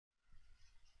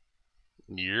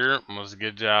Most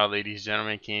good job, ladies,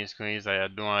 gentlemen, kings, queens. How y'all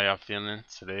doing? How y'all feeling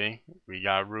today? We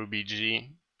got Ruby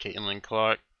G, Caitlin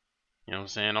Clark. You know what I'm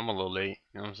saying? I'm a little late.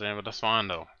 You know what I'm saying? But that's fine,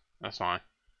 though. That's fine.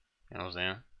 You know what I'm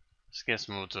saying? Let's get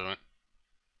smooth to it.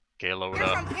 Okay, load You're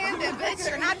up. from Camden, bitch.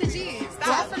 You're not the G.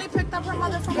 Definitely picked up her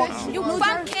mother from You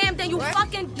from Camden, you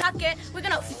fucking duck it. We're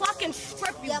gonna fucking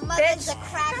strip you, Your mother's bitch. a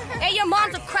crackhead. And your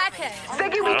mom's a crackhead.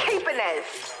 Biggie, we keeping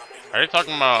this. Are you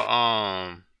talking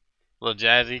about Lil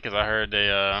Jazzy? Cause I heard they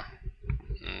you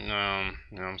know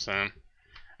what I'm saying?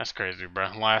 That's crazy,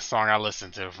 bro. Last song I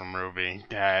listened to from Ruby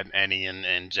had Annie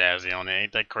and Jazzy on it.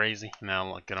 Ain't that crazy?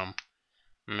 Now look at them,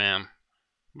 man.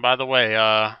 By the way,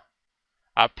 I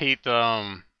peeped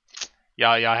y'all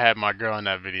had my girl in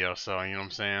that video, so you know what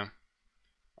I'm saying.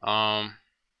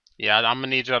 Yeah, I'm gonna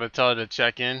need y'all to tell her to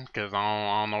check in, cause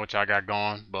I don't know what y'all got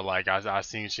going, but like I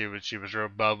seen she was real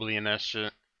bubbly and that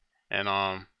shit, and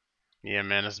yeah,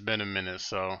 man, it's been a minute,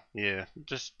 so yeah,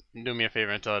 just do me a favor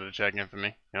and tell her to check in for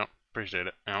me. Yep, appreciate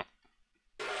it. Yep.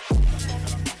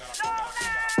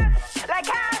 Like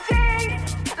how G,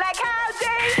 like how G.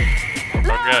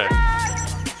 Okay.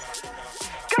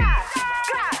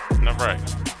 No right.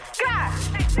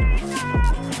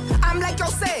 I'm like yo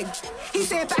Sig. He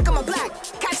said back I'm a black.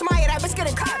 Catch my that bitch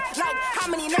getting cut. Like how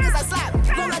many niggas I slap?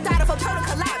 Roll died of a total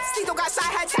collapse. Tito got shot,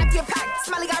 had tapped your pack.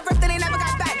 Smelly got ripped and they never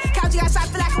got back. Couchy got shot,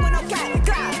 feel like I went no cat.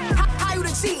 God, how you the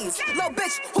cheese? Little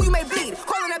bitch, who you may bleed?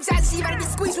 Calling up Jazzy, you better get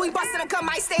squeezed. We bustin' and come,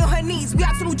 might stay on her knees. We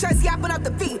out to New Jersey, hopping up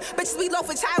the feet. Bitches we low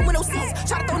for child with no seats.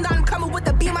 Try to throw down, I'm coming with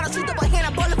the beam. I don't shoot up a hand,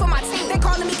 I'm ballin' for my team. They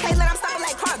calling me Caitlin, I'm stopping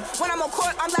like Hug. When I'm on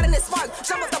court, I'm letting it spark.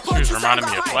 Jump off the porch, she was reminding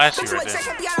me of Flashy right right there.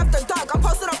 Check be out of the dark. I'm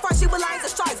posted on front, she with lines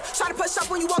and stripes. Try to push up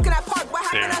when you walk in that park. What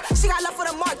happened to her? She got left for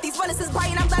the mark. These runners is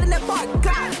biting, I'm letting it bark.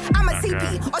 God, I'm a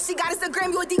TP. All she got is the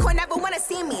gram, you a decoy, never wanna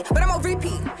see me. But I'm a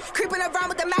repeat. Creeping around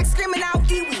with the max, screaming out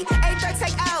Iwi. A3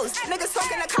 take L's. Niggas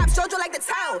talking the cops, Jojo like the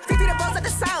town. 50 the balls at the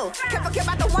cell. Can't forget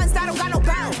about the ones that don't got no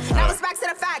bound. Now it's back to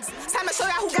the facts. Time to show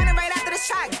y'all who got it right after the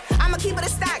track. I'ma keep it a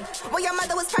stack. When your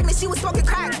mother was pregnant, she was smoking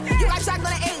crack. You got jacked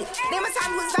on an 8. Name a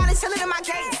time you was violent, chilling in my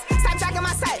gates. Stop jacking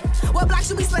my set. What block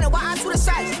should we splitting? What I'm to the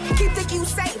stretch? Keep thinking you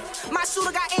safe. My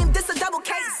shooter got aimed, this a double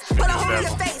case. Put a hole in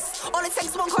your face. All it takes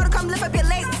is one call to come lift up your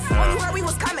legs. When you heard we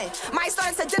was coming, my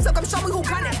starting to dip, so come show me who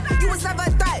gunning. You was never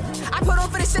a threat. I put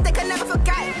on for the shit they could never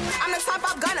forget. I'm the top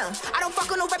up gunner. I don't fuck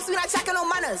with no reps, we not checking no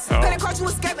manners. Better coach you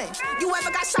was giving. You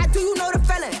ever got shot, do you know the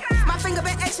feeling? My finger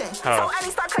been itching. So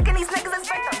Ellie start cooking these niggas as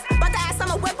victims. But the ass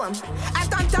I'ma whip them.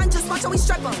 After I'm done, just watch how we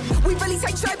strip them. We really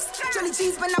take trips. Drilly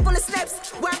G's been up on the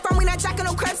snips. Where I'm from, we not jacking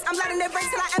no crips. I'm letting it rain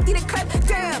till I empty the clip.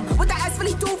 Damn, what the ass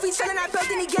really do? We chillin' that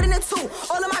building, he getting it too.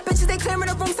 All of my bitches, they clearing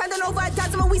the room, sending over a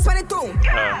dozen when we spinning through.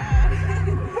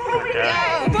 Ruby G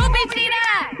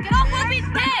that! Get off Ruby's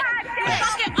dick! You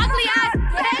fucking ugly ass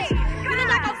bitch! You look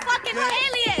like a fucking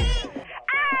alien!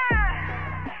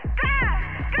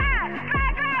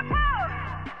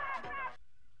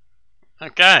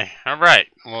 Okay, alright.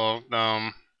 Well,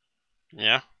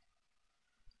 yeah.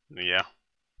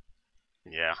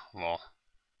 Well,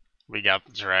 we got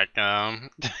the track. I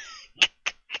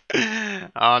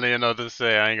don't even know what to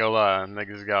say, I ain't gonna lie.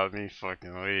 Niggas got me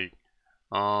fucking weak.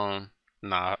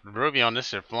 Nah, Ruby on this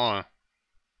shit flowing.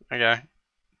 Okay,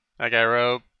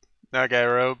 Robe.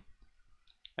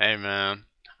 Hey, man.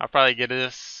 I'll probably get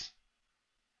this.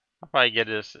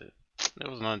 It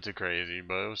was nothing too crazy,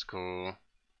 but it was cool.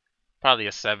 Probably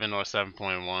a 7 or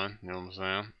 7.1, you know what I'm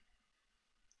saying?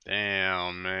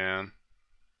 Damn, man.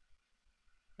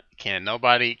 Can't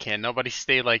nobody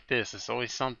stay like this. It's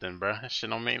always something, bruh. That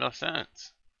shit don't make no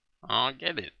sense. I don't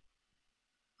get it.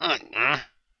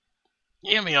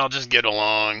 Yeah, me, I'll just get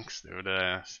along. Stupid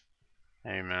ass.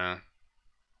 Hey, man.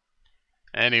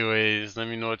 Anyways, let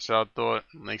me know what y'all thought.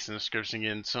 Links in the description,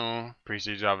 get in tune.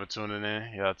 Appreciate y'all for tuning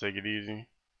in. Y'all take it easy.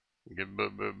 Good buh.